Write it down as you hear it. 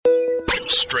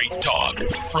Straight talk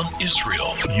from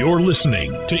Israel. You're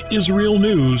listening to Israel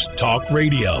News Talk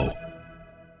Radio.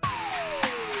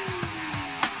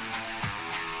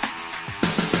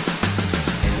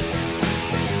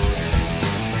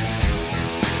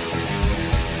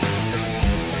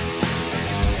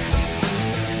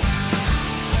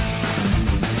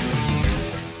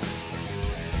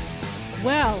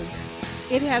 Well,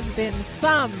 it has been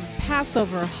some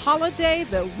Passover holiday.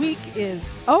 The week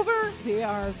is over. We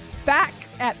are back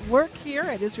at work here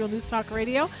at Israel News Talk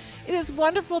Radio. It is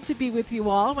wonderful to be with you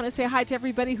all. I want to say hi to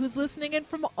everybody who's listening in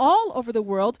from all over the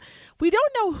world. We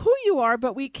don't know who you are,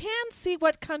 but we can see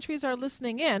what countries are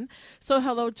listening in. So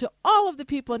hello to all of the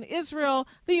people in Israel,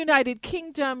 the United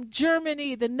Kingdom,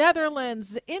 Germany, the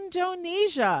Netherlands,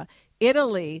 Indonesia,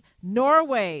 Italy,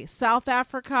 Norway, South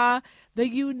Africa, the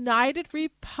United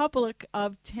Republic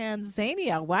of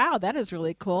Tanzania. Wow, that is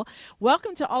really cool.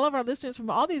 Welcome to all of our listeners from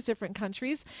all these different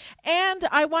countries. And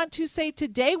I want to say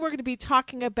today we're going to be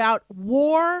talking about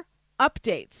war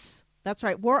updates. That's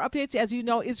right, war updates. As you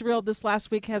know, Israel this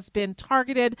last week has been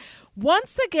targeted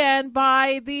once again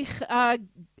by the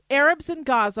Arabs in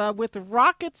Gaza with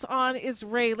rockets on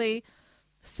Israeli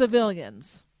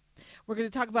civilians. We're going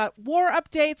to talk about war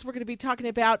updates. We're going to be talking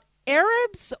about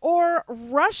Arabs or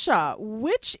Russia.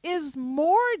 Which is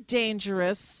more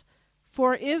dangerous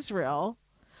for Israel?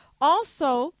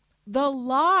 Also, the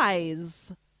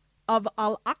lies of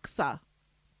Al-Aqsa.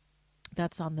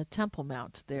 That's on the Temple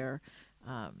Mount there.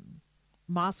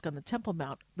 Mosque on the Temple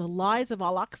Mount. The lies of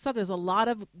Al-Aqsa. There's a lot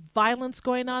of violence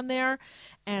going on there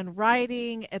and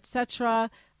rioting, etc.,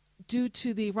 due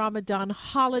to the Ramadan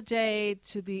holiday,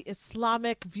 to the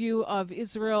Islamic view of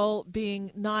Israel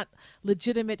being not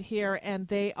legitimate here, and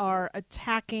they are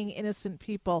attacking innocent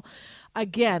people.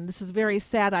 Again, this is very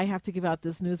sad. I have to give out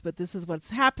this news, but this is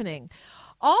what's happening.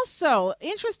 Also,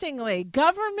 interestingly,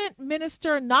 Government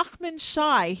Minister Nachman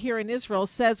Shai here in Israel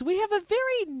says we have a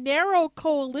very narrow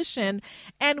coalition,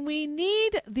 and we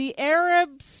need the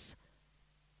Arabs,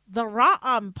 the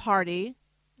Ra'am party,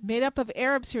 made up of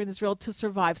Arabs here in Israel, to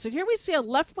survive. So here we see a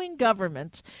left-wing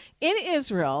government in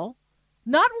Israel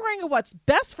not worrying about what's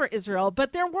best for Israel,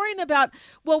 but they're worrying about,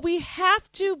 well, we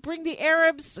have to bring the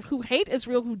Arabs who hate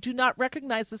Israel, who do not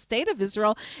recognize the state of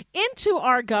Israel, into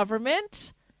our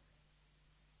government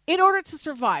in order to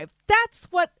survive. That's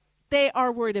what they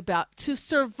are worried about, to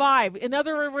survive. In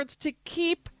other words, to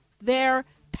keep their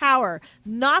power,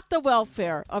 not the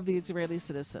welfare of the Israeli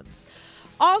citizens.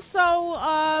 Also,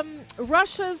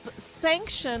 Russia's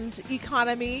sanctioned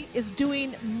economy is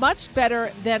doing much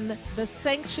better than the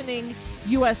sanctioning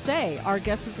USA. Our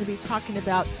guest is going to be talking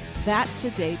about that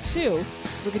today, too.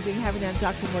 We're going to be having on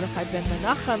Dr. Mordechai Ben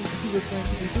Menachem, who is going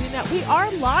to be doing that. We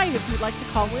are live if you'd like to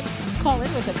call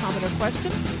in with a comment or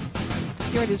question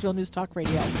here at Israel News Talk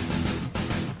Radio.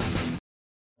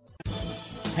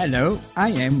 Hello, I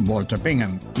am Walter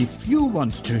Bingham. If you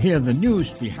want to hear the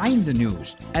news behind the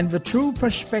news and the true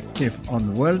perspective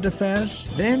on world affairs,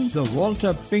 then the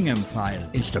Walter Bingham File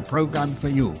is the program for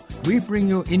you. We bring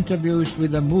you interviews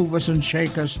with the movers and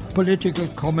shakers, political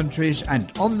commentaries, and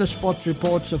on-the-spot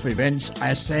reports of events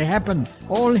as they happen.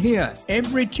 All here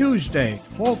every Tuesday,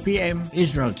 4 p.m.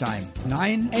 Israel time,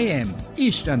 9 a.m.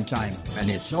 Eastern time. And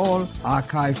it's all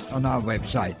archived on our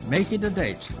website. Make it a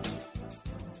date.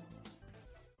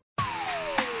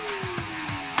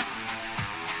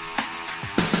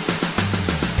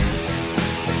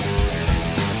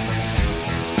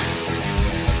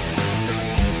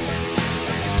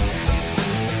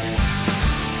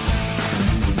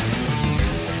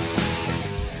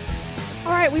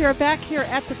 We are back here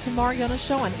at the Tamar Yona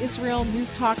Show on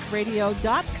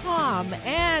IsraelNewsTalkRadio.com,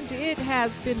 and it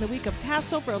has been the week of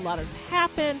Passover. A lot has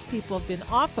happened. People have been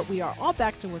off, but we are all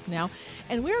back to work now,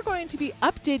 and we're going to be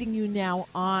updating you now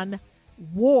on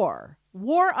war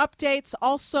updates.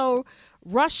 Also,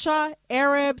 Russia,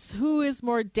 Arabs, who is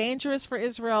more dangerous for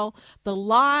Israel, the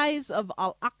lies of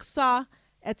Al-Aqsa,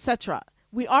 etc.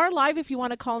 We are live if you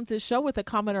want to call into the show with a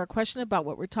comment or a question about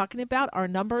what we're talking about. Our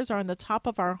numbers are on the top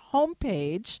of our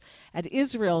homepage at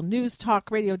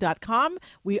IsraelNewsTalkRadio.com.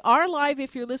 We are live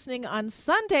if you're listening on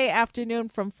Sunday afternoon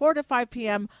from 4 to 5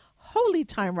 p.m. Holy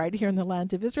time right here in the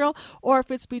land of Israel, or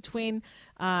if it's between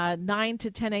 9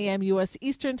 to 10 a.m. U.S.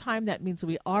 Eastern time, that means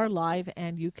we are live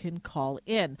and you can call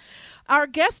in. Our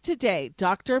guest today,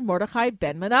 Dr. Mordechai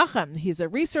Ben Menachem. He's a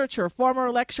researcher, former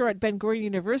lecturer at Ben-Gurion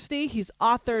University. He's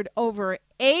authored over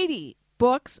 80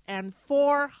 books and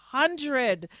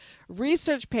 400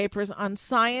 research papers on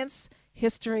science,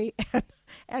 history,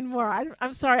 and more.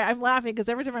 I'm sorry, I'm laughing because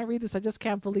every time I read this, I just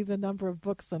can't believe the number of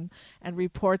books and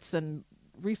reports and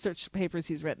research papers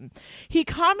he's written. He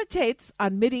commentates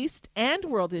on Mideast and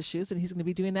world issues, and he's going to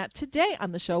be doing that today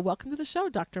on the show. Welcome to the show,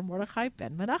 Dr. Mordechai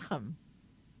Ben-Menachem.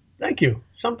 Thank you.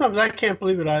 Sometimes I can't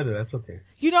believe it either. That's okay.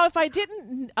 You know, if I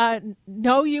didn't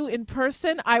know you in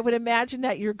person, I would imagine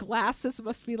that your glasses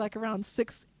must be like around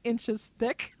 6 inches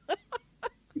thick.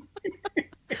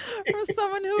 For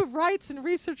someone who writes and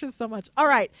researches so much. All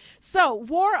right. So,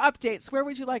 war updates. Where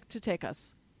would you like to take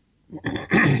us?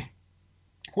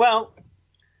 Well,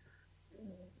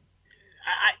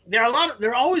 there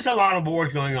are always a lot of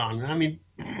wars going on. I mean,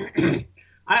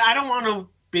 I don't want to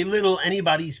belittle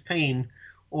anybody's pain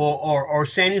or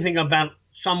say anything about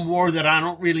some war that I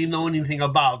don't really know anything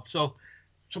about. So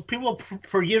people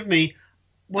forgive me.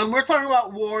 When we're talking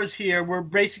about wars here, we're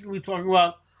basically talking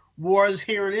about wars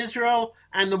here in Israel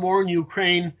and the war in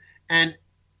Ukraine. And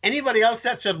anybody else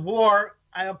that's at war,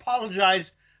 I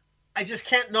apologize. I just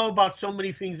can't know about so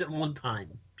many things at one time.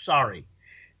 Sorry.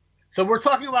 So we're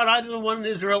talking about either the one in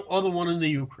Israel or the one in the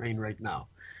Ukraine right now.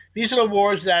 These are the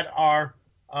wars that are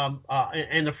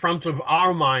in the front of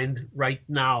our mind right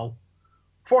now.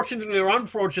 Fortunately or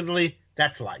unfortunately,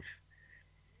 that's life.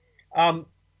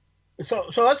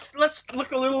 So let's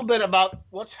look a little bit about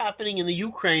what's happening in the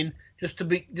Ukraine just to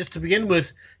begin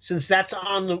with, since that's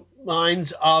on the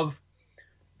minds of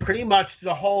pretty much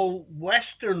the whole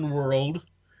Western world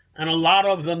and a lot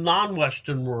of the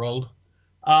non-Western world.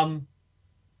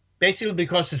 Basically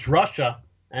because it's Russia,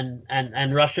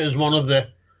 and Russia is one of the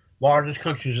largest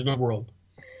countries in the world.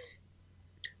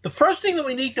 The first thing that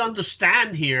we need to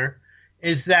understand here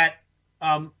is that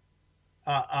the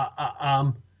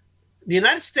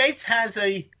United States has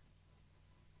a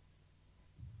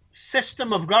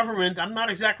system of government. I'm not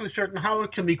exactly certain how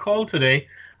it can be called today.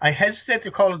 I hesitate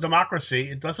to call it democracy.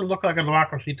 It doesn't look like a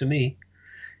democracy to me.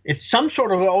 It's some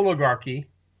sort of oligarchy,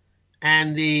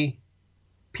 and the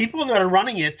people that are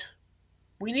running it,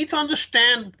 we need to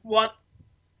understand what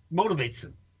motivates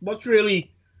them. What's really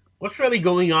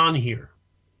going on here?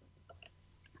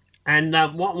 And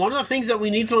one of the things that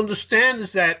we need to understand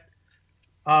is that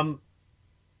one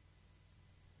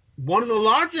of the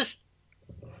largest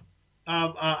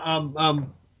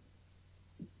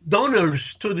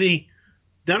donors to the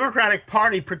Democratic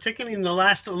Party, particularly in the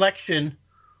last election,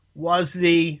 was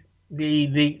the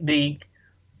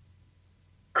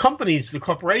companies, the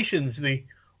corporations, the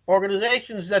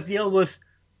organizations that deal with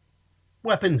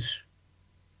weapons,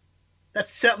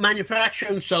 that manufacture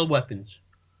and sell weapons.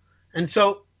 And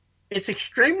so it's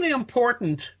extremely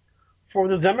important for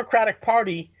the Democratic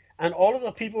Party and all of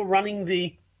the people running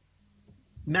the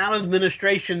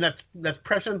maladministration that's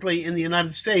presently in the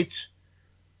United States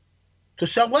to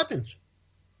sell weapons.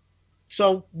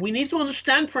 So we need to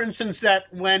understand, for instance, that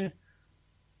when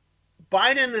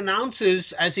Biden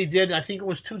announces, as he did, I think it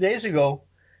was 2 days ago,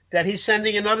 that he's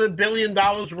sending another $1 billion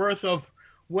worth of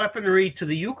weaponry to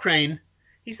the Ukraine,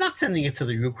 he's not sending it to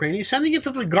the Ukraine. He's sending it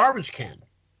to the garbage can.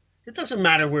 It doesn't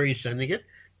matter where he's sending it.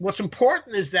 What's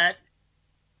important is that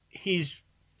he's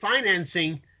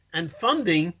financing and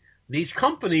funding these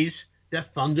companies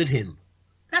that funded him.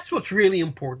 That's what's really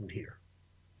important here.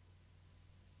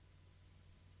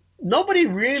 Nobody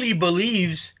really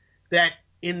believes that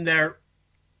under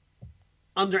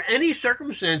any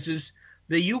circumstances,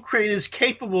 the Ukraine is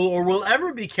capable or will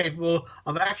ever be capable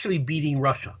of actually beating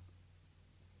Russia.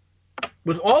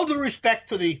 With all due respect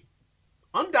to the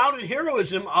undoubted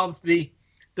heroism of the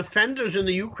defenders in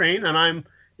the Ukraine, and I'm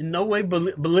in no way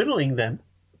belittling them,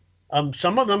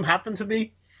 some of them happen to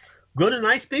be good and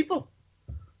nice people.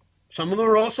 Some of them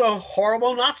are also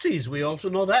horrible Nazis. We also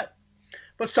know that.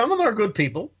 But some of them are good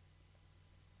people.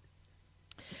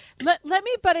 Let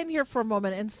me butt in here for a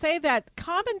moment and say that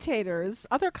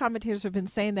other commentators have been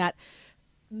saying that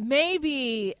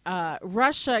maybe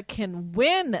Russia can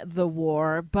win the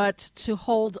war, but to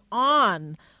hold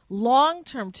on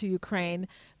long-term to Ukraine,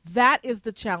 that is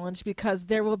the challenge, because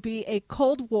there will be a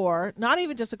Cold War, not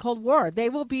even just a Cold War. They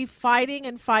will be fighting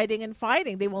and fighting and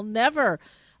fighting. They will never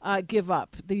give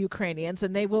up, the Ukrainians,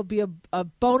 and they will be a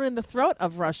bone in the throat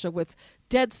of Russia with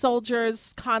dead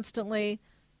soldiers constantly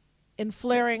in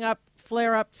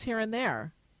flare-ups here and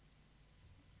there.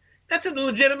 That's a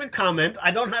legitimate comment.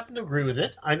 I don't happen to agree with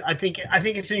it. I think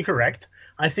it's incorrect.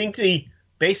 I think the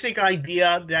basic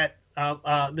idea that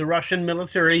the Russian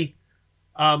military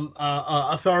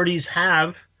authorities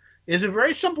have is a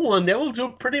very simple one. They will do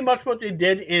pretty much what they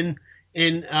did in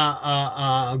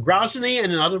Grozny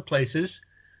and in other places.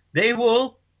 They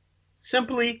will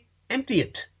simply empty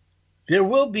it. There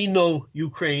will be no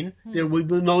Ukraine. There will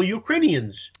be no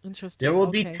Ukrainians. Interesting. There will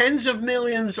be tens of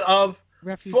millions of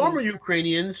Refugees. former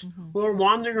Ukrainians who are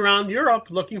wandering around Europe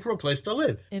looking for a place to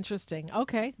live. Interesting.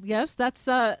 Okay. Yes, that's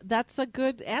a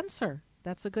good answer.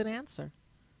 That's a good answer.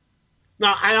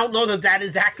 Now, I don't know that that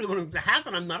is actually what will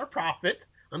happen. I'm not a prophet.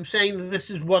 I'm saying that this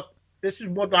is what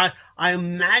I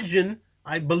imagine,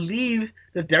 I believe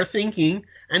that they're thinking,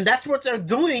 and that's what they're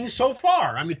doing so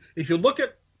far. I mean, if you look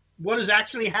at what is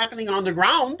actually happening on the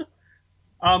ground,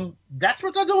 that's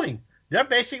what they're doing. They're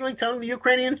basically telling the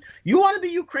Ukrainians, you want to be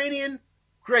Ukrainian?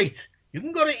 Great. You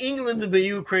can go to England and be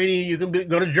Ukrainian. You can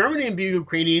go to Germany and be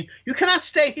Ukrainian. You cannot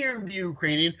stay here and be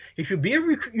Ukrainian. If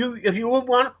you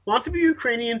want to be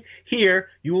Ukrainian here,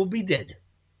 you will be dead.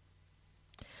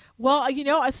 Well,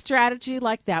 a strategy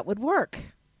like that would work.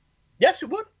 Yes, it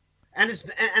would. And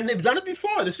they've done it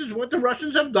before. This is what the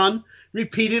Russians have done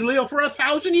repeatedly over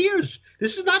 1,000 years.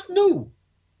 This is not new.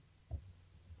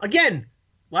 Again,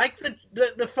 like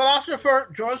the philosopher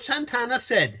George Santana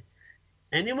said,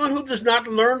 anyone who does not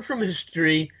learn from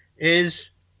history is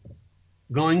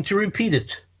going to repeat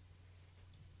it.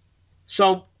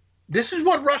 So this is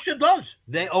what Russia does.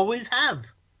 They always have.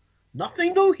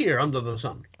 Nothing new here under the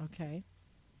sun. Okay.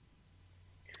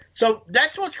 So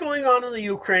that's what's going on in the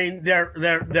Ukraine.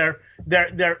 They're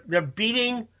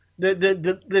beating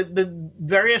the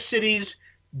various cities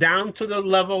down to the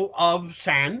level of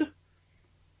sand.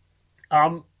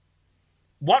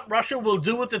 What Russia will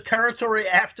do with the territory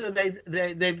after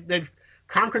they've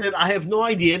conquered it, I have no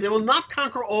idea. They will not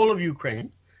conquer all of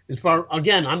Ukraine.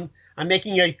 Again, I'm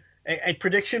making a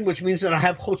prediction, which means that I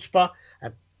have chutzpah.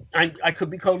 I could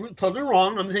be totally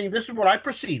wrong. I'm saying this is what I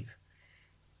perceive.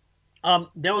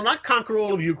 They will not conquer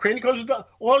all of Ukraine because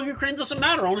all of Ukraine doesn't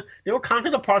matter. They will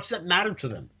conquer the parts that matter to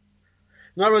them.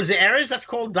 In other words, the areas that's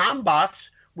called Donbass,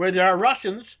 where there are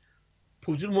Russians,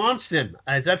 Putin wants them.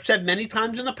 As I've said many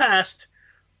times in the past,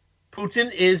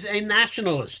 Putin is a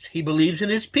nationalist. He believes in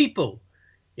his people.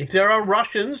 If there are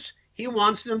Russians, he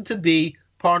wants them to be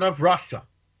part of Russia.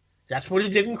 That's what he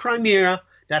did in Crimea.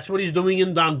 That's what he's doing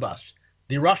in Donbass.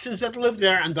 The Russians that live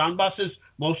there, and Donbass is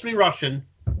mostly Russian,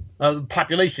 the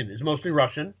population is mostly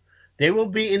Russian, they will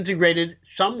be integrated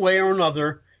some way or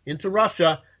another into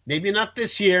Russia. Maybe not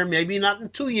this year, maybe not in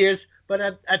 2 years, but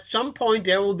at some point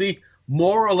they will be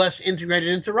more or less integrated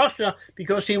into Russia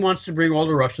because he wants to bring all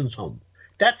the Russians home.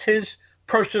 That's his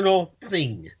personal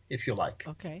thing, if you like.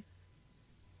 Okay.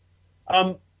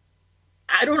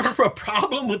 I don't have a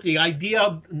problem with the idea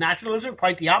of nationalism.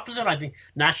 Quite the opposite. I think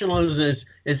nationalism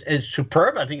is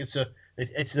superb. I think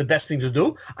it's the best thing to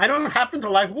do. I don't happen to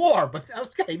like war, but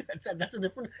okay,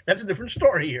 that's a different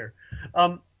story here.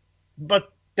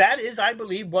 But that is, I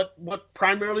believe, what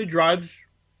primarily drives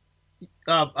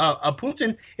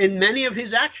Putin in many of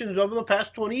his actions over the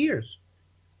past 20 years.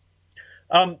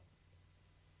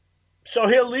 So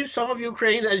he'll leave some of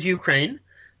Ukraine as Ukraine,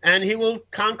 and he will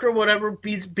conquer whatever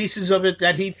pieces of it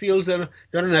that he feels that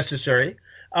are necessary.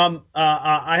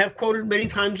 I have quoted many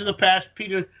times in the past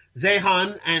Peter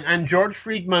Zeihan and George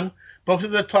Friedman, both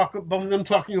of them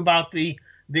talking about the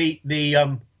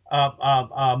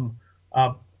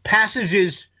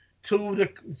passages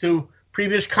to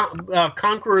previous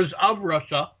conquerors of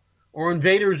Russia or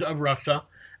invaders of Russia,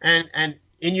 and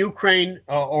in Ukraine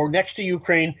or next to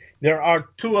Ukraine, there are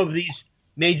two of these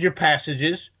major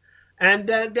passages, and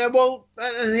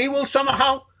he will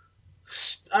somehow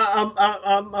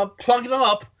plug them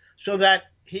up so that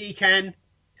he can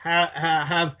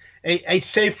have a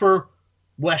safer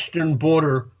western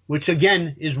border, which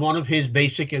again is one of his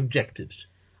basic objectives.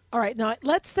 All right. Now,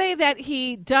 let's say that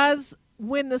he does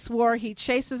win this war. He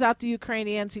chases out the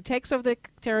Ukrainians. He takes over the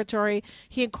territory.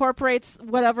 He incorporates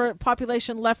whatever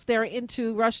population left there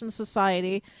into Russian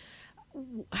society.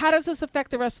 How does this affect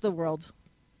the rest of the world?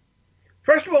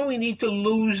 First of all, we need to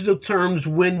lose the terms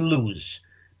win-lose.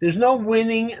 There's no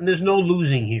winning and there's no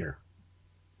losing here.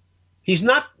 His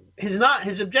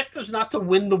objective is not to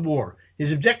win the war.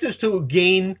 His objective is to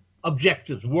gain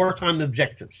objectives, wartime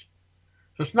objectives.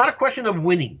 So it's not a question of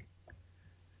winning.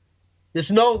 There's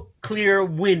no clear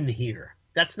win here.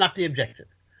 That's not the objective.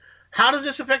 How does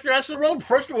this affect the rest of the world?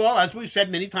 First of all, as we've said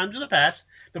many times in the past,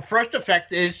 the first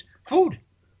effect is food.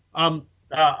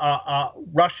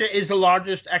 Russia is the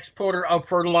largest exporter of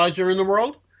fertilizer in the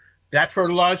world. That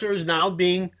fertilizer is now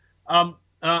being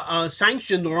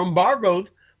sanctioned or embargoed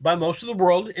by most of the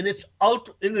world in its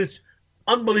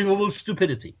unbelievable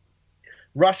stupidity.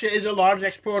 Russia is a large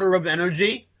exporter of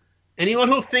energy. Anyone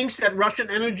who thinks that Russian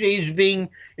energy is being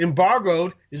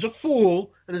embargoed is a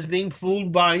fool and is being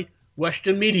fooled by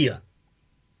Western media.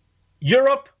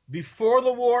 Europe, before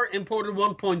the war, imported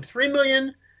 1.3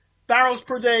 million barrels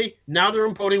per day. Now they're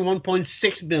importing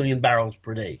 1.6 million barrels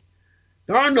per day.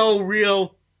 There are no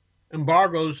real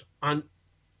embargoes on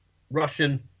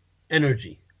Russian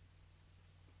energy.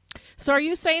 So are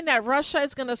you saying that Russia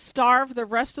is going to starve the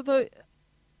rest of the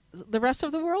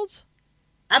world?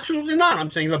 Absolutely not.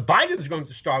 I'm saying that Biden is going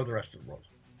to starve the rest of the world.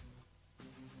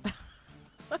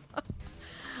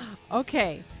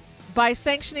 Okay. By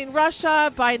sanctioning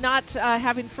Russia, by not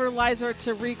having fertilizer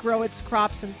to regrow its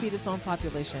crops and feed its own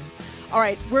population. All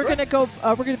right, we're going to go.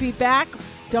 We're going to be back.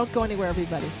 Don't go anywhere,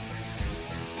 everybody.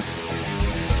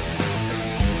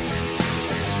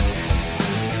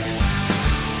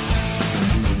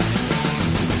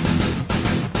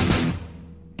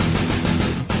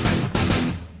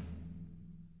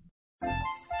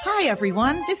 Hi,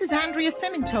 everyone. This is Andrea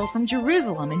Simento from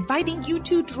Jerusalem, inviting you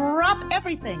to drop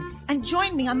everything and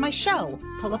join me on my show,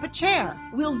 Pull Up a Chair.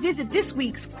 We'll visit this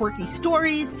week's quirky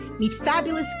stories, meet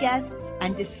fabulous guests,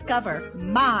 and discover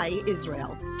my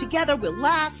Israel. Together, we'll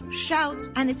laugh, shout,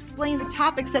 and explain the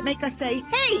topics that make us say,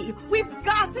 hey, we've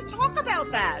got to talk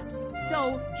about that.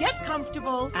 So get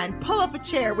comfortable and pull up a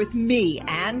chair with me,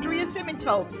 Andrea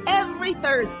Simento, every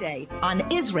Thursday on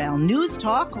Israel News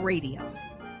Talk Radio.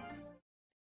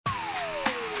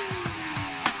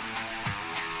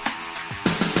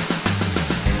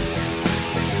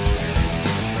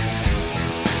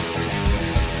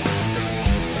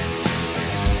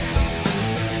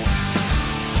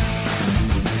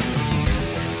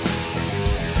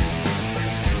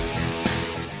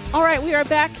 All right, we are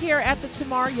back here at the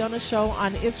Tamar Yona Show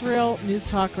on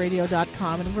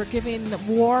IsraelNewsTalkRadio.com, and we're giving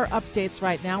war updates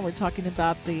right now. We're talking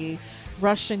about the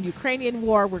Russian-Ukrainian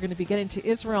war. We're going to be getting to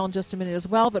Israel in just a minute as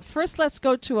well. But first, let's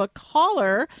go to a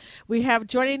caller. We have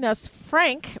joining us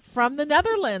Frank from the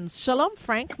Netherlands. Shalom,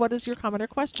 Frank. What is your comment or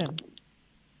question?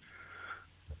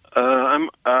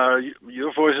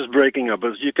 Your voice is breaking up.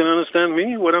 But you can understand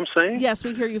me, what I'm saying? Yes,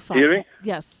 we hear you fine. Hearing?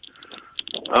 Yes.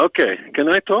 Okay. Can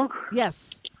I talk?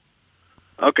 Yes.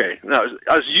 Okay. Now,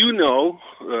 as you know,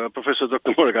 Professor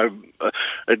Dr. Mordecai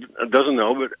doesn't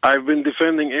know, but I've been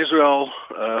defending Israel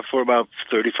for about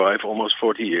 35, almost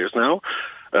 40 years now.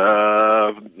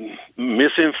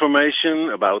 Misinformation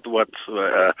about what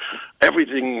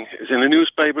everything is in the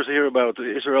newspapers here about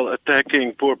Israel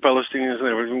attacking poor Palestinians and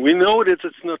everything. We know that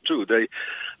it's not true. The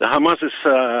Hamas is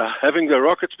having their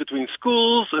rockets between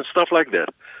schools and stuff like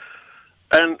that.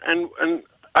 And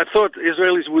I thought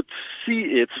Israelis would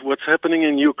see it, what's happening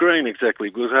in Ukraine exactly,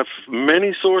 because I have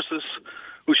many sources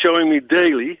who are showing me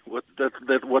daily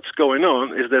that what's going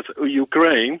on is that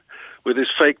Ukraine, with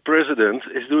its fake president,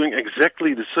 is doing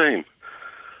exactly the same.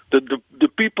 The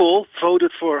people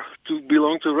voted to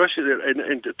belong to Russia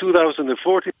in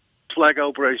 2014. Flag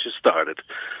operation started.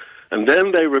 And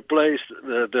then they replaced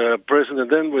the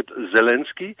president then with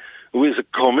Zelensky, who is a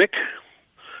comic.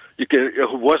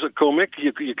 Who was a comic.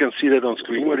 You can see that on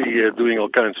screen where he is doing all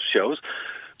kinds of shows.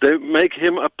 They make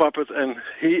him a puppet, and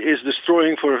he is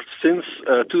destroying since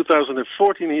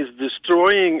 2014. He is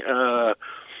destroying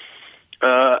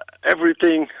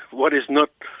everything what is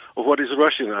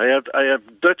Russian. I have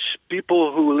Dutch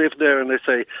people who live there, and they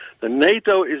say the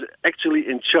NATO is actually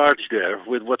in charge there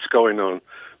with what's going on.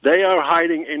 They are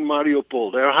hiding in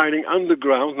Mariupol. They are hiding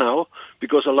underground now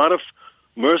because a lot of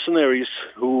mercenaries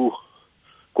who,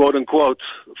 quote unquote,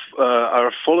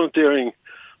 are volunteering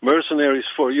mercenaries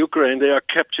for Ukraine. They are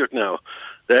captured now.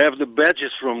 They have the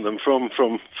badges from them, from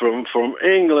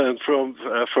England, from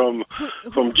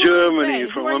Germany,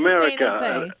 from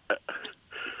America.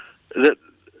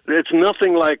 It's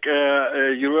nothing like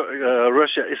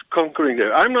Russia is conquering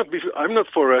there. I'm not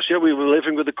for Russia. We were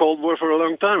living with the Cold War for a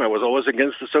long time. I was always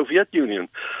against the Soviet Union,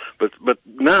 but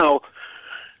now.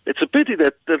 It's a pity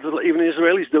that even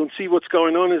Israelis don't see what's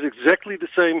going on. Is exactly the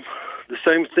same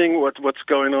thing. What's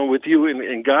going on with you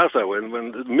in Gaza when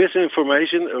the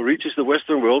misinformation reaches the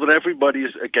Western world and everybody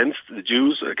is against the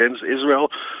Jews, against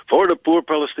Israel, for the poor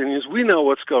Palestinians. We know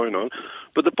what's going on,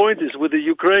 but the point is with the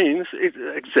Ukrainians, it's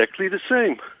exactly the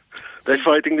same. They're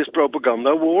fighting this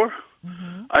propaganda war.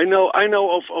 Mm-hmm. I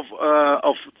know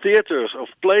of theaters, of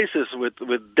places with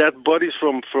dead bodies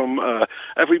from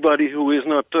everybody who is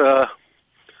not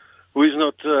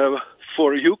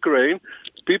for Ukraine.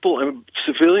 People and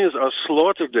civilians are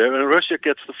slaughtered there, and Russia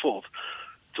gets the fault.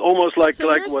 It's almost like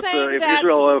if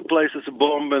Israel places a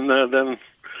bomb, and then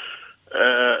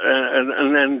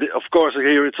of course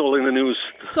here it's all in the news.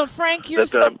 So Frank,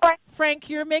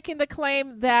 you're making the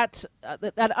claim that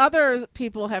other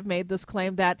people have made this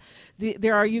claim that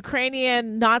there are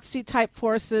Ukrainian Nazi type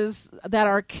forces that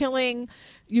are killing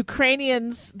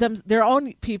Ukrainians, their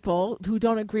own people who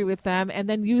don't agree with them, and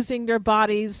then using their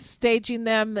bodies, staging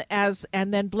them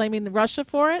and then blaming Russia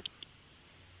for it?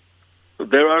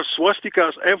 There are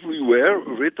swastikas everywhere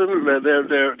written.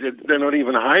 They're not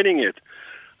even hiding it.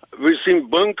 We've seen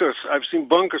bunkers. I've seen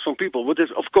bunkers from people. But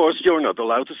of course, you're not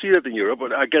allowed to see that in Europe.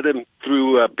 But I get them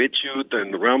through BitChute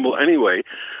and Rumble anyway.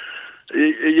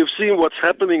 You've seen what's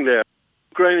happening there.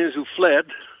 Ukrainians who fled,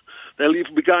 they leave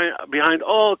behind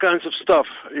all kinds of stuff,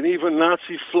 and even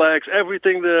Nazi flags,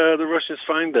 everything the Russians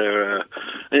find there.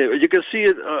 You can see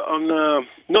it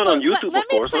not on YouTube, let of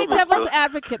course. Let me play devil's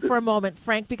advocate for a moment,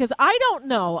 Frank, because I don't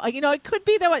know. It could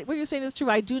be that what you're saying is true.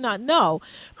 I do not know.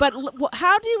 But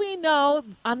how do we know,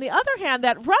 on the other hand,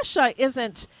 that Russia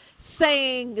isn't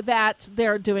saying that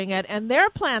they're doing it and they're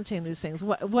planting these things?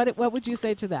 What would you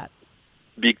say to that?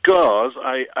 Because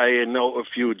I know a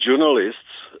few journalists.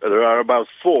 There are about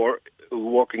 4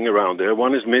 walking around there.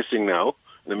 One is missing now,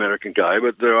 an American guy,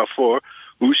 but there are 4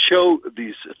 who show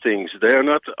these things. They are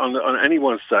not on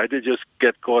anyone's side. They just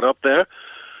get caught up there,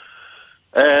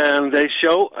 and they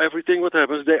show everything what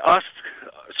happens. They ask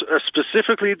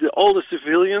specifically all the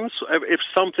civilians if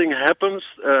something happens,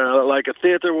 like a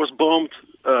theater was bombed,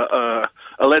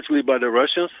 allegedly by the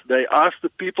Russians. They ask the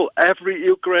people, every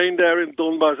Ukraine there in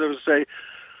Donbass, they say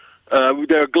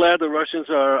they're glad the Russians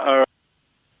are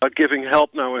giving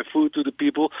help now and food to the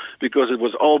people because it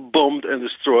was all bombed and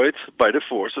destroyed by the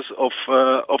forces of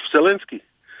Zelensky.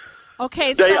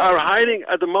 Okay, they are hiding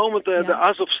at the moment the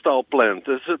Azovstal plant.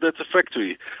 That's a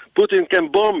factory. Putin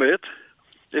can bomb it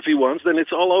if he wants, then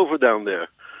it's all over down there.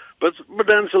 But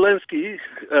then Zelensky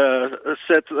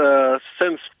sends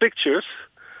pictures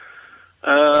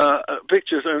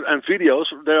and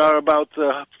videos. There are about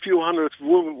a few hundred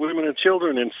women and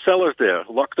children in cellars there,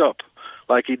 locked up,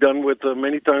 like he done with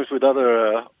many times with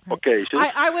other occasions.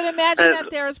 I would imagine that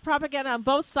there is propaganda on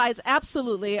both sides,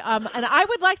 absolutely. And I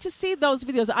would like to see those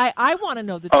videos. I want to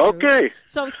know the truth. Okay.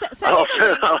 So send me the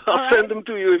links. I'll send them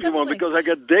to you if you want, because I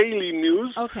get daily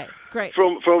news. Okay, great.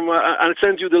 From I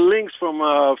send you the links from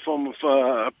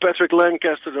Patrick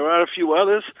Lancaster. There are a few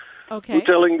others. Okay. Who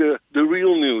telling the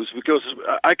real news, because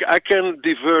I can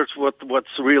divert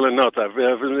what's real and not. I've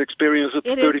an experience of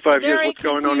 35 years what's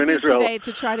going on in Israel. It is very confusing today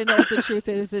to try to know what the truth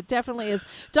is. It definitely is.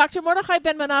 Dr. Mordechai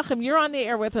Ben Menachem, you're on the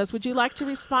air with us. Would you like to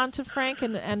respond to Frank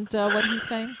and what he's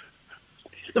saying?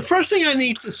 The first thing I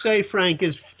need to say, Frank,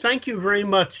 is thank you very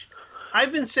much.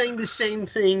 I've been saying the same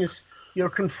things. You're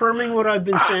confirming what I've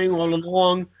been saying all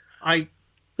along. I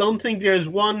don't think there's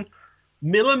 1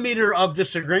 millimeter of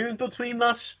disagreement between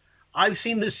us. I've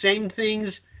seen the same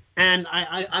things, and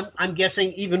I'm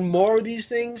guessing even more of these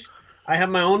things. I have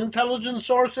my own intelligence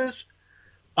sources.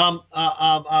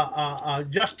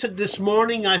 Just this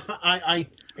morning, I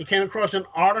came across an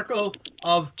article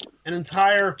of an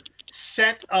entire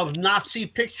set of Nazi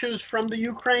pictures from the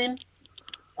Ukraine.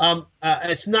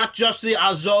 It's not just the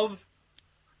Azov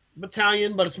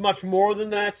battalion, but it's much more than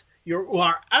that. You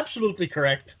are absolutely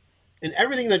correct in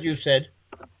everything that you said.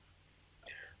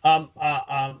 You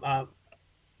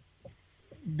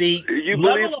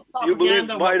believe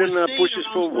Biden pushes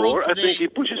for war? I think he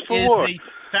pushes for war. The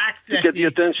fact that to get the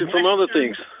attention from other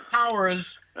things.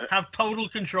 Powers have total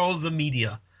control of the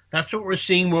media. That's what we're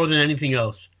seeing more than anything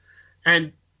else.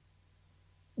 And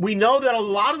we know that a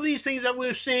lot of these things that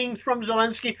we're seeing from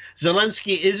Zelensky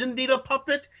is indeed a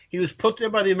puppet. He was put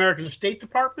there by the American State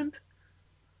Department.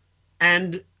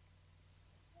 And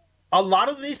a lot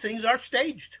of these things are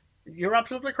staged. You're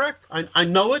absolutely correct. I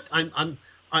know it. I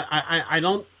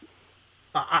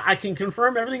can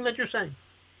confirm everything that you're saying.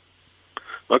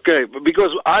 Okay, because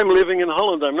I'm living in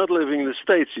Holland. I'm not living in the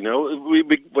States, you know.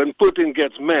 When Putin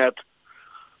gets mad,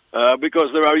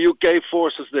 because there are UK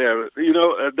forces there, you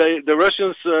know, the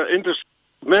Russians intercept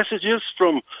messages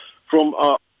from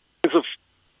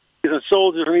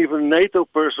soldiers and even NATO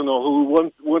personnel who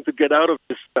want to get out of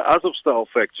this Azovstal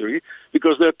factory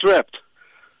because they're trapped.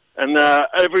 And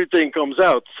everything comes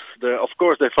out. Of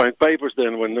course, they find papers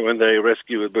then when they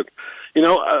rescue it. But you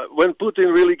know, when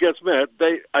Putin really gets mad,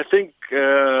 I think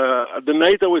the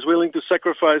NATO is willing to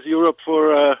sacrifice Europe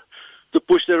to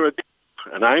push their agenda.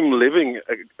 And I'm living,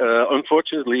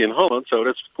 unfortunately, in Holland, so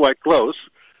that's quite close.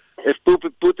 If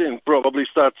Putin probably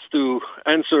starts to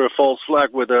answer a false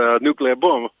flag with a nuclear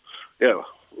bomb, yeah,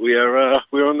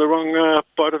 we're on the wrong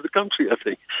part of the country. I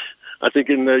think. I think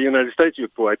in the United States you're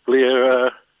quite clear.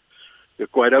 You're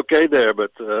quite okay there,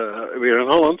 but we're in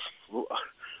Holland.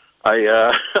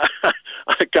 I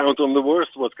count on the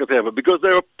worst what could happen because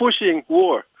they're pushing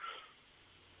war.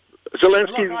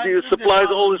 Zelensky supplies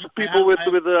all his people with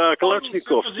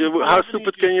Kalashnikovs. How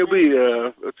stupid can you be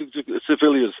to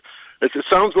civilians? It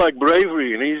sounds like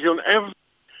bravery, and he's on every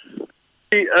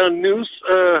news,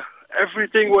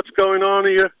 everything what's going on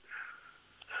here.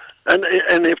 And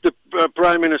if the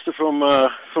prime minister from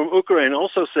Ukraine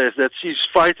also says that she's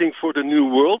fighting for the new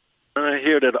world, and I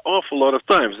hear that an awful lot of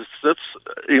times. That's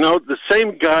the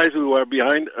same guys who are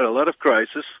behind a lot of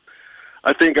crisis,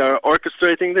 I think, are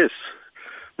orchestrating this.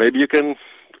 Maybe you can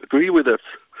agree with that.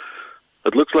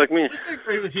 It looks like me. I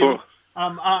agree with you.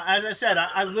 As I said,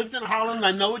 I've lived in Holland.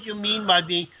 I know what you mean by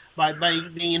being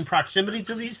in proximity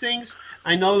to these things.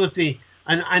 I know that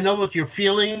I know what you're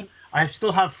feeling. I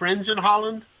still have friends in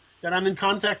Holland that I'm in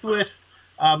contact with.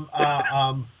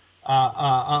 I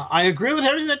agree with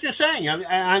everything that you're saying.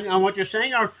 And what you're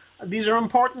saying these are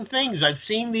important things. I've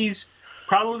seen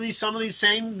some of these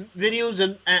same videos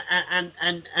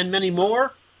and many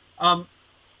more.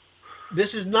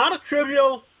 This is not a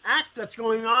trivial act that's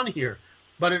going on here,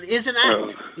 but it is an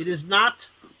act. It is not.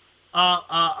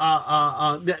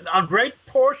 A great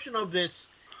portion of this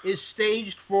is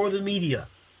staged for the media.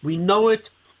 We know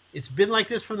it. It's been like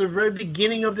this from the very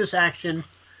beginning of this action,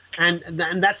 and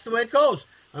that's the way it goes.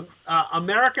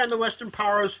 America and the Western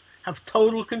powers have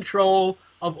total control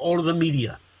of all of the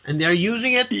media, and they're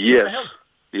using it to help.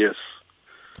 Yes.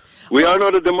 We are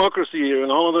not a democracy here in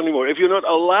Holland anymore. If you're not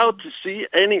allowed to see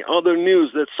any other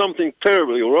news, that's something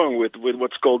terribly wrong with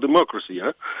what's called democracy,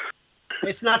 huh?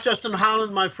 It's not just in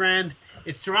Holland, my friend.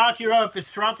 It's throughout Europe. It's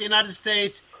throughout the United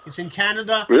States. It's in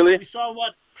Canada. Really? We saw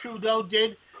what Trudeau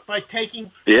did by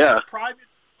taking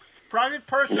private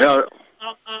persons'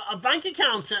 bank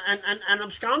accounts and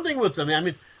absconding with them. I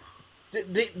mean,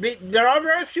 there are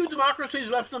very few democracies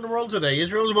left in the world today.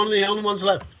 Israel is one of the only ones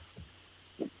left.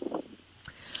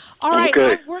 All right,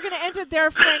 okay. We're going to end it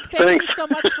there, Frank. Thank you so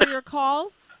much for your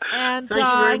call. And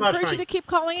I encourage you to keep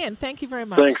calling in. Thank you very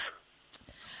much. Thanks.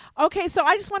 Okay, so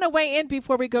I just want to weigh in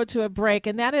before we go to a break,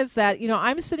 and that is that,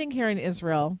 I'm sitting here in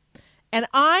Israel, and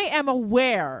I am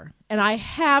aware, and I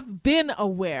have been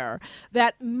aware,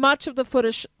 that much of the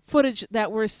footage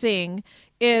that we're seeing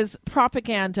is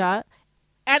propaganda,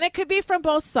 and it could be from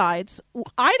both sides.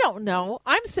 I don't know.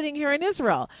 I'm sitting here in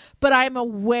Israel, but I'm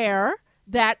aware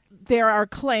that there are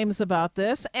claims about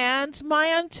this, and my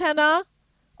antennae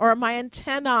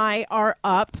are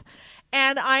up,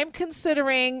 and I'm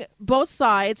considering both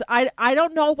sides. I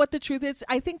don't know what the truth is.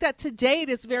 I think that to date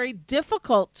it's very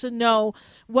difficult to know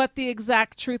what the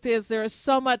exact truth is. There is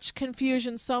so much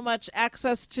confusion, so much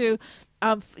access to,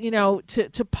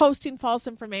 to posting false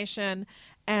information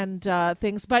and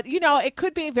things. But, it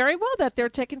could be very well that they're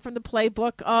taken from the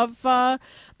playbook of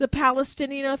the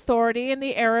Palestinian Authority and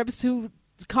the Arabs, who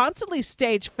constantly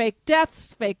stage fake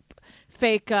deaths,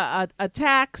 fake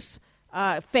attacks,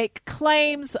 fake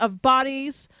claims of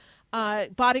bodies,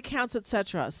 body counts,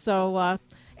 etc. So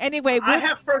anyway, I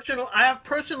have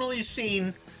personally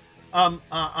seen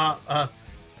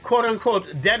quote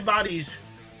unquote dead bodies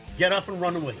get up and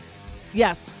run away.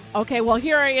 Yes. Okay. Well,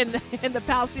 here in the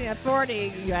Palestinian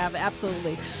Authority, you have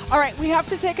absolutely. All right. We have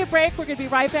to take a break. We're going to be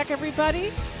right back,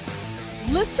 everybody.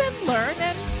 Listen, learn,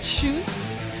 and choose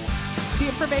the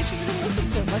information you can listen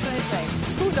to. What can I say?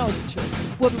 Who knows the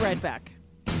truth? We'll be right back.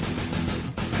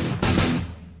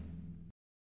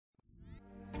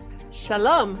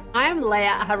 Shalom, I'm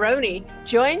Leah Aharoni.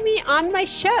 Join me on my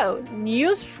show,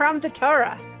 News from the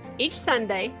Torah. Each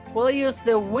Sunday, we'll use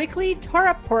the weekly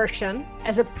Torah portion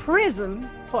as a prism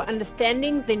for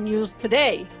understanding the news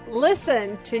today.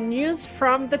 Listen to News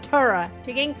from the Torah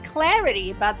to gain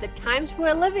clarity about the times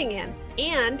we're living in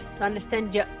and to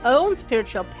understand your own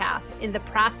spiritual path in the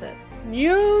process.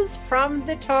 News from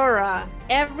the Torah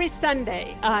every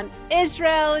Sunday on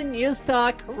Israel News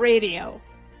Talk Radio.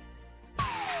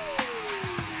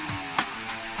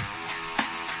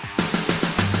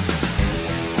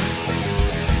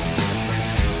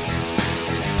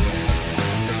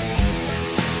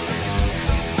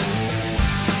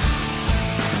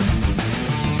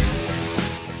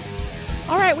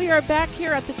 All right, we are back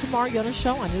here at the Tamar Yona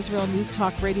Show on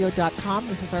IsraelNewsTalkRadio.com.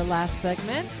 This is our last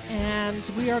segment,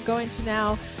 and we are going to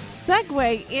now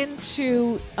segue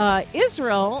into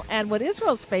Israel and what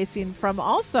Israel's facing from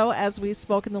also, as we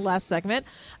spoke in the last segment,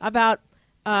 about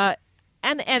an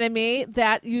enemy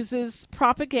that uses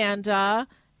propaganda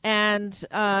and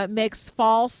makes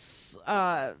false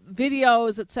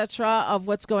videos, etc., of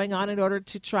what's going on in order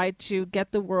to try to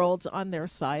get the world on their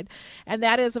side. And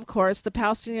that is, of course, the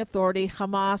Palestinian Authority,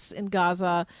 Hamas in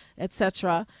Gaza,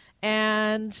 etc.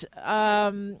 And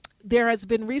there has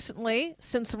been recently,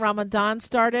 since Ramadan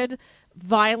started,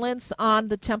 violence on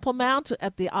the Temple Mount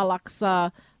at the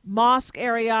Al-Aqsa Mosque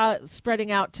area,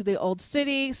 spreading out to the Old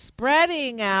City,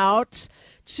 spreading out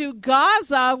to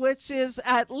Gaza, which is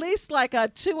at least like a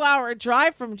 2-hour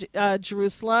drive from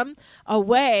Jerusalem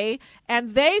away,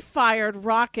 and they fired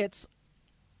rockets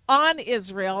on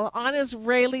Israel, on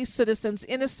Israeli citizens,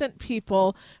 innocent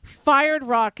people, fired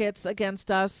rockets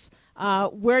against us.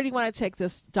 Where do you want to take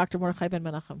this, Dr. Mordechai Ben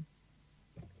Menachem?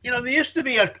 There used to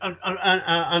be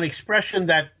an expression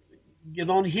that you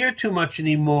don't hear too much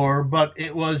anymore, but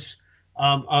it was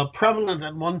prevalent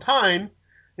at one time.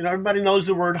 Everybody knows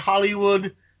the word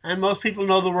Hollywood, and most people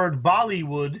know the word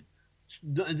Bollywood,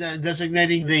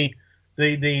 designating the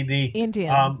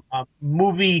Indian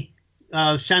movie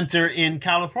center in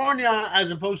California as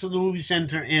opposed to the movie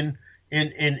center in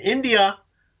India.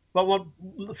 But what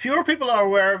fewer people are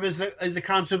aware of is the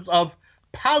concept of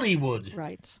Pollywood,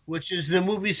 right, which is the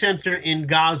movie center in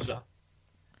Gaza.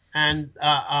 And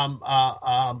a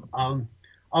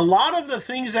lot of the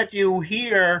things that you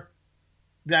hear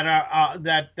that are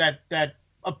that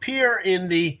appear in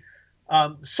the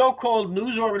so-called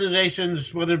news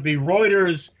organizations, whether it be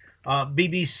Reuters,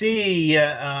 BBC,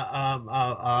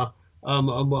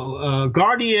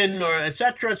 Guardian, or et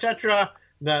cetera,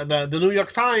 the New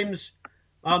York Times.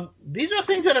 These are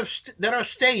things that are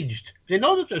staged. They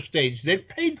know that they're staged. They've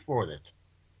paid for it.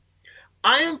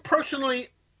 I am personally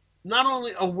not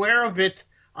only aware of it,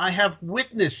 I have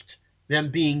witnessed them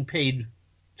being paid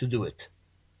to do it.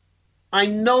 I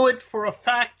know it for a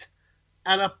fact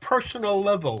at a personal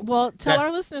level. Well, tell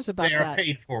our listeners about that. They are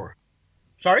paid for.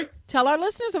 Sorry? Tell our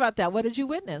listeners about that. What did you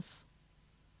witness?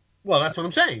 Well, that's what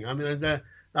I'm saying. I mean,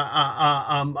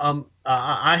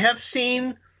 I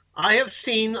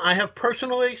have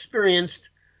personally experienced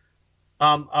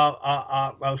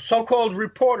so-called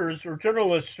reporters or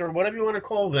journalists or whatever you want to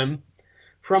call them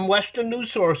from Western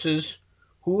news sources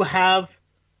who have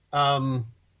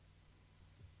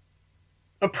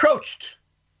approached,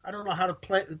 I don't know how to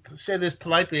say this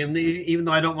politely, and even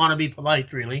though I don't want to be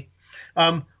polite, really,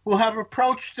 who have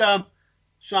approached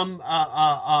some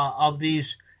of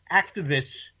these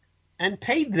activists and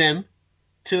paid them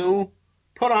to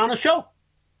put on a show,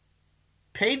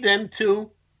 paid them to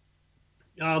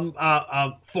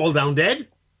fall down dead,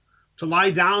 to lie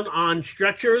down on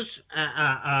stretchers,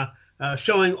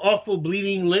 showing awful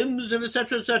bleeding limbs, and et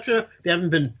cetera. They haven't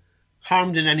been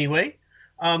harmed in any way.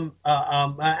 And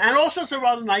all sorts of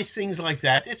other nice things like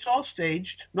that. It's all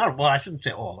staged. Well, I shouldn't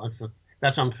say all.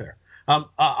 That's unfair.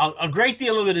 A great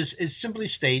deal of it is simply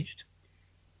staged.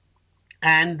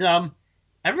 And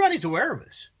everybody's aware of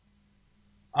this.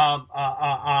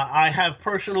 I have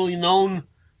personally known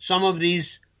some of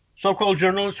these so-called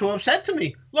journalists who have said to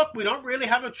me, look, we don't really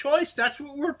have a choice. That's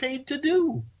what we're paid to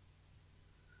do.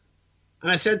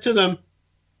 And I said to them,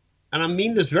 and I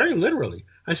mean this very literally,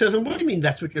 I said, what do you mean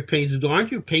that's what you're paid to do?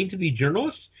 Aren't you paid to be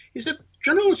journalists? He said,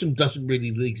 journalism doesn't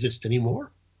really exist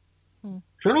anymore.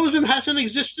 Journalism hasn't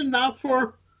existed now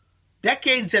for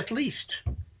decades at least.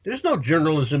 There's no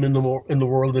journalism in the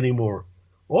world anymore.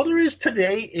 All there is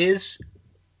today is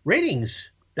ratings.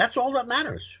 That's all that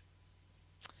matters.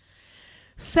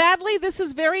 Sadly, this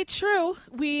is very true.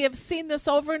 We have seen this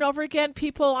over and over again.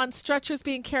 People on stretchers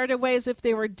being carried away as if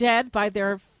they were dead by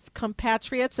their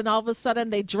compatriots, and all of a sudden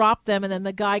they drop them, and then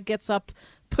the guy gets up,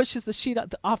 pushes the sheet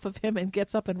off of him, and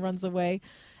gets up and runs away,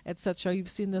 etc. You've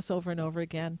seen this over and over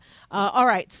again. All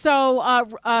right, so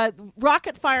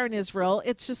rocket fire in Israel.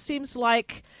 It just seems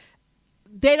like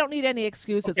they don't need any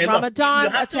excuse. It's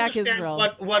Ramadan, attack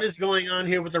Israel. What is going on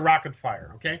here with the rocket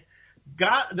fire? Okay,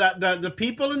 the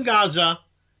people in Gaza,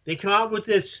 they come out with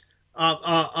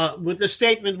this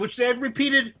statement, which they have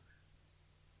repeated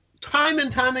time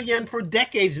and time again for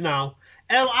decades now.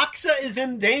 Al-Aqsa is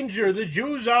in danger. The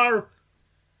Jews are,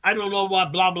 I don't know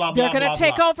what, blah, blah, blah. They're going to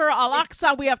take over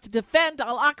Al-Aqsa. We have to defend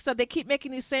Al-Aqsa. They keep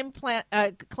making these same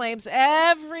claims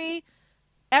every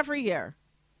year.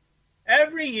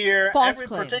 Every year, false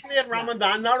claims. Particularly at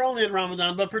Ramadan, not only at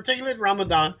Ramadan, but particularly at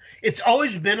Ramadan. It's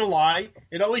always been a lie.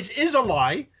 It always is a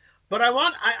lie. But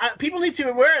people need to be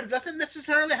aware it doesn't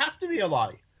necessarily have to be a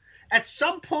lie. At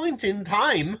some point in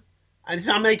time, and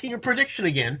I'm making a prediction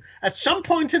again, at some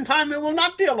point in time, it will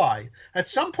not be a lie. At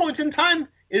some point in time,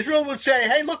 Israel will say,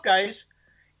 hey, look, guys,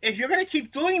 if you're going to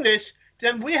keep doing this,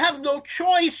 then we have no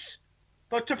choice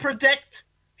but to protect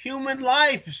human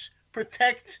lives,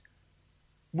 protect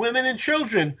women and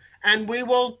children, and we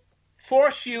will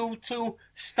force you to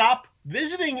stop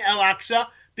visiting Al-Aqsa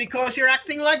because you're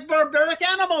acting like barbaric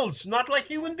animals, not like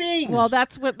human beings. Well,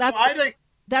 that's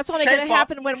only going to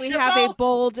happen when we have a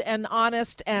bold and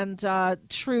honest and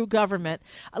true government.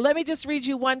 Let me just read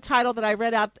you one title that I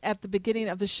read out at the beginning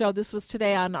of the show. This was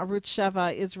today on Arutz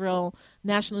Sheva, Israel,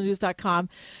 nationalnews.com.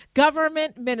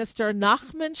 Government Minister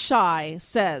Nachman Shai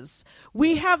says,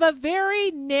 we have a very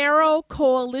narrow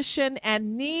coalition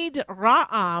and need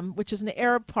Ra'am, which is an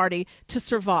Arab party, to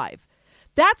survive.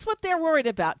 That's what they're worried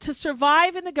about, to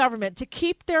survive in the government, to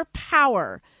keep their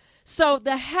power. So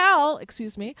to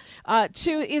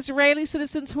Israeli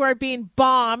citizens who are being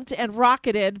bombed and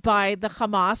rocketed by the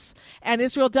Hamas, and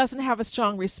Israel doesn't have a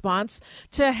strong response.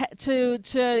 To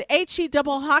HE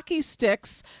double hockey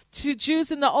sticks to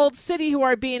Jews in the Old City who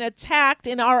are being attacked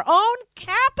in our own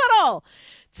capital.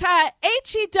 To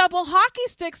HE double hockey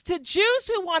sticks to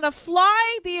Jews who want to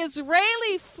fly the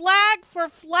Israeli flag for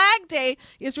Flag Day.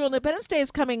 Israel Independence Day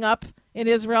is coming up in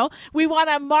Israel. We want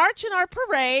to march in our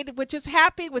parade, which is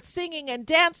happy with singing and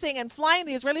dancing and flying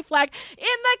the Israeli flag in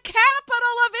the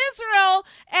capital of Israel.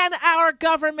 And our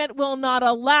government will not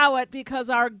allow it because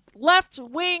our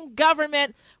left-wing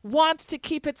government wants to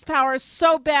keep its power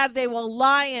so bad they will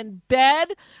lie in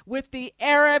bed with the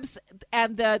Arabs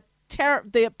and the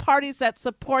parties that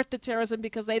support the terrorism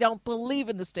because they don't believe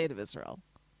in the state of Israel.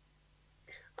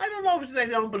 I don't know if they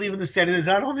don't believe in the state of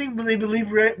Israel. I don't think they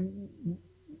believe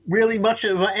really much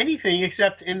of anything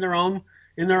except in their own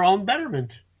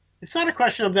betterment. It's not a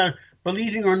question of them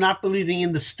believing or not believing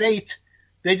in the state.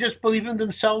 They just believe in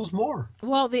themselves more.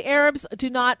 Well, the Arabs do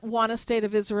not want a state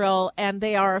of Israel, and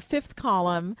they are a fifth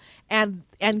column, and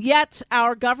yet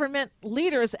our government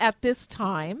leaders at this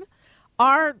time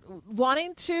are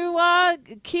wanting to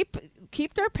keep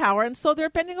their power, and so they're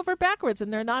bending over backwards,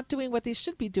 and they're not doing what they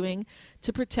should be doing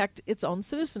to protect its own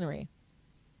citizenry.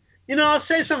 You know, I'll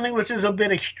say something which is a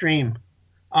bit extreme.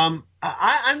 I'm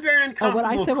very uncomfortable what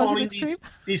I said calling wasn't extreme?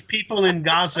 these people in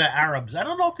Gaza Arabs. I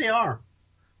don't know if they are.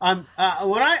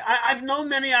 I've known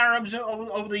many Arabs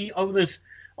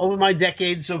over my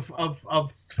decades of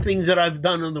things that I've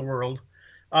done in the world.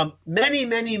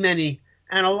 Many.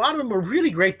 And a lot of them are really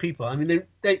great people. I mean,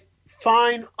 they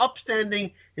fine,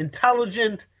 upstanding,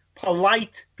 intelligent,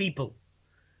 polite people.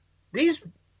 These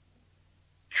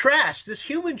trash, this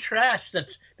human trash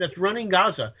that's running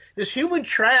Gaza, this human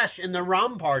trash in the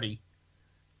Ram Party.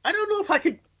 I don't know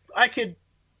if I could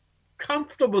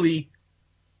comfortably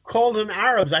call them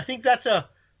Arabs. I think that's a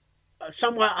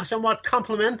somewhat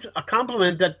compliment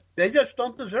that they just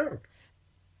don't deserve.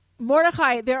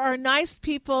 Mordechai, there are nice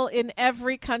people in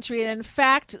every country. And in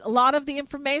fact, a lot of the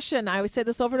information, I always say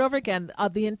this over and over again,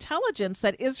 the intelligence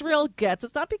that Israel gets,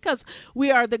 it's not because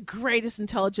we are the greatest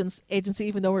intelligence agency,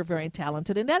 even though we're very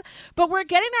talented in that, but we're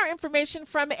getting our information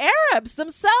from Arabs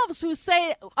themselves who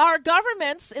say our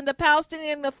governments in the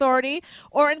Palestinian Authority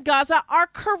or in Gaza are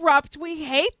corrupt. We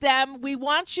hate them. We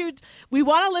want to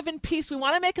live in peace. We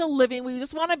want to make a living. We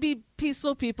just want to be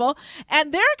peaceful people.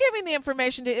 And they're giving the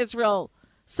information to Israel.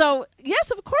 So,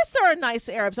 yes, of course there are nice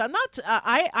Arabs. I'm not,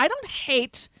 I don't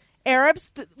hate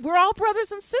Arabs. We're all brothers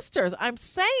and sisters. I'm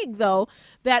saying, though,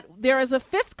 that there is a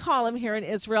fifth column here in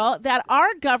Israel that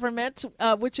our government,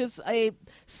 which is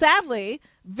sadly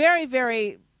very,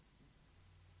 very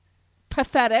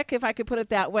pathetic, if I could put it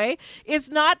that way, is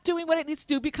not doing what it needs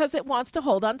to do because it wants to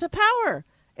hold on to power.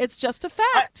 It's just a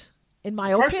fact, in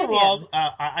my opinion. First of all,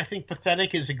 I think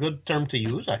pathetic is a good term to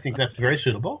use. I think that's very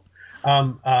suitable.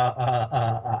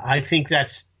 I think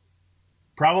that's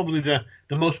probably the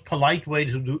most polite way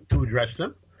to address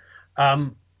them.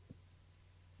 But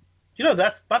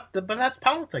that's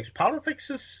politics.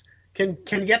 Politics can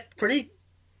get pretty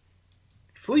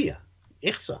fuya,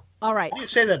 ichsa. All right. How do you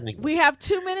say that in English? We have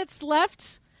 2 minutes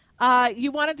left.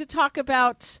 You wanted to talk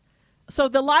about. So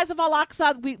the lies of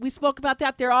Al-Aqsa, we spoke about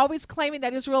that. They're always claiming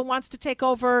that Israel wants to take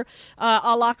over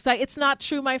Al-Aqsa. It's not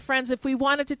true, my friends. If we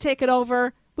wanted to take it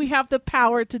over, we have the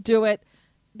power to do it.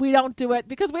 We don't do it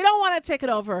because we don't want to take it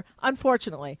over,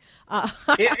 unfortunately.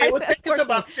 It would take us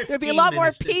about 15 there'd be a lot more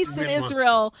minutes peace in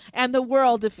Israel and the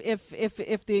world if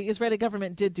the Israeli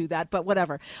government did do that, but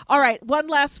whatever. All right, one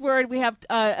last word. We have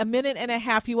a minute and a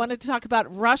half. You wanted to talk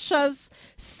about Russia's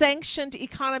sanctioned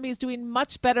economy is doing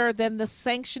much better than the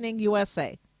sanctioning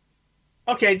USA.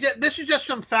 Okay, this is just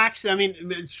some facts. I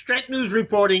mean, straight news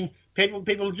reporting.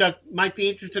 People just might be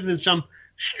interested in some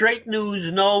straight news,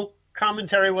 no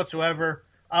commentary whatsoever.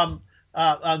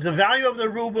 The value of the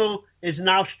ruble is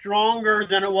now stronger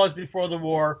than it was before the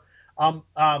war.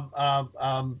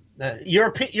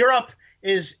 Europe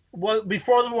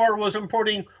before the war was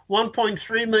importing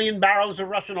 1.3 million barrels of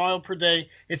Russian oil per day.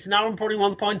 It's now importing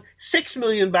 1.6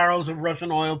 million barrels of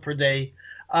Russian oil per day.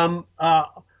 All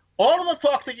of the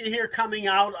talk that you hear coming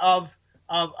out of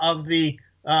the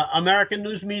American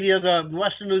news media, the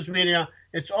Western news media,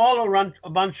 it's all a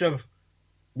bunch of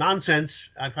nonsense,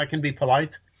 if I can be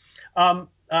polite. The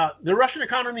Russian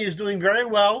economy is doing very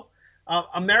well.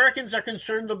 Americans are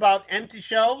concerned about empty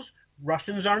shelves.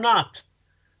 Russians are not.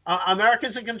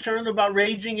 Americans are concerned about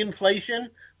raging inflation,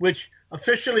 which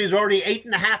officially is already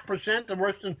 8.5%, the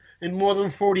worst in more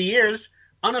than 40 years.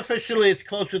 unofficially it's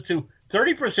closer to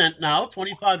 30% now,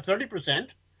 25, 30%.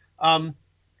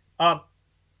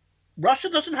 Russia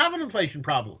doesn't have an inflation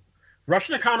problem.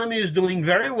 Russian economy is doing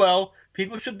very well.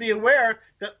 People should be aware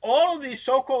that all of these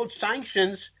so-called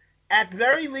sanctions, at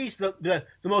very least, the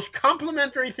most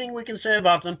complimentary thing we can say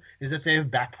about them is that they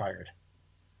have backfired.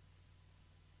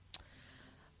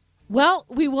 Well,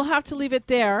 we will have to leave it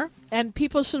there, and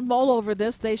people should mull over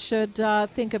this. They should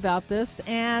think about this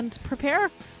and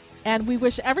prepare. And we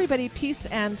wish everybody peace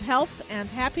and health and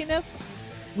happiness.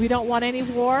 We don't want any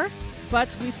war,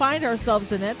 but we find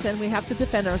ourselves in it, and we have to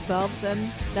defend ourselves,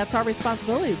 and that's our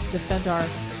responsibility, to defend our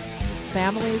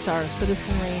families, our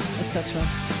citizenry, etc.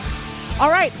 All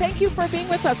right, thank you for being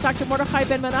with us, Dr. Mordechai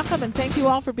Ben-Menachem, and thank you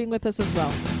all for being with us as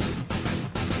well.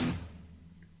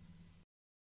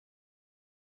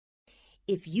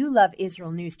 If you love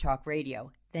Israel News Talk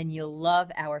Radio, then you'll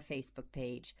love our Facebook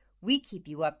page. We keep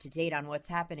you up to date on what's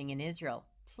happening in Israel,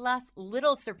 plus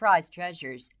little surprise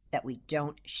treasures that we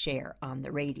don't share on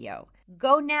the radio.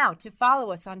 Go now to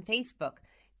follow us on Facebook.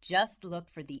 Just look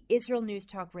for the Israel News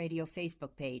Talk Radio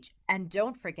Facebook page, and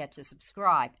don't forget to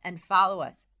subscribe and follow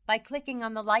us by clicking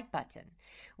on the like button.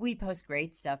 We post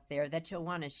great stuff there that you'll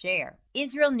want to share.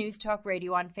 Israel News Talk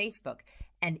Radio on Facebook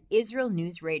and Israel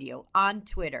News Radio on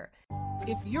Twitter.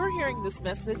 If you're hearing this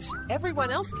message, everyone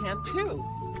else can too.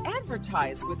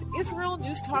 Advertise with Israel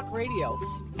News Talk Radio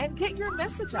and get your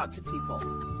message out to people.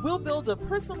 We'll build a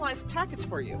personalized package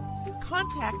for you.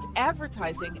 Contact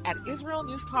advertising at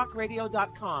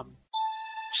israelnewstalkradio.com.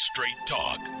 Straight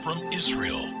talk from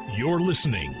Israel. You're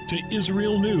listening to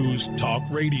Israel News Talk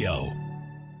Radio.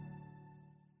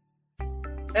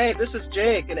 Hey, this is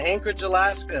Jake in Anchorage,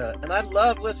 Alaska, and I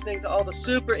love listening to all the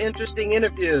super interesting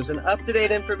interviews and up-to-date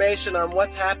information on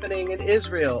what's happening in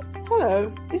Israel.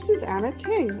 Hello, this is Anna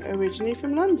King, originally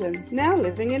from London, now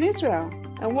living in Israel.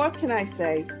 And what can I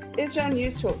say? Israel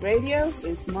News Talk Radio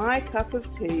is my cup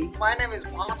of tea. My name is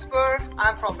Bhaskar.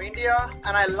 I'm from India,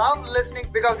 and I love listening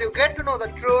because you get to know the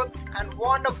truth and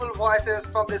wonderful voices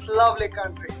from this lovely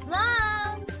country.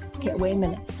 Mom! Okay, wait a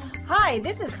minute. Hi,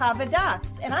 this is Chava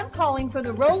Dax, and I'm calling for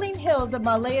the rolling hills of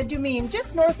Ma'ale Adumim,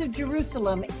 just north of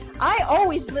Jerusalem. I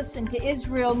always listen to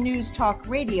Israel News Talk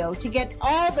Radio to get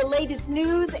all the latest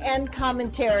news and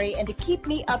commentary and to keep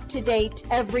me up to date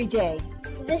every day.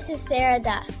 This is Sarah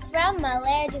Dax from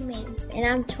Ma'ale Adumim, and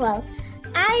I'm 12.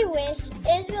 I wish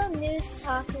Israel News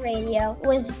Talk Radio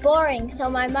was boring so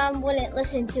my mom wouldn't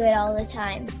listen to it all the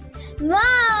time.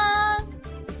 Mom!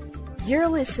 You're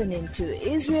listening to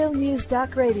Israel News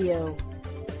Talk Radio.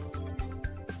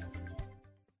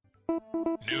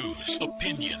 News,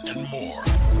 opinion, and more.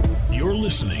 You're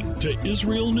listening to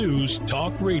Israel News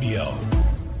Talk Radio.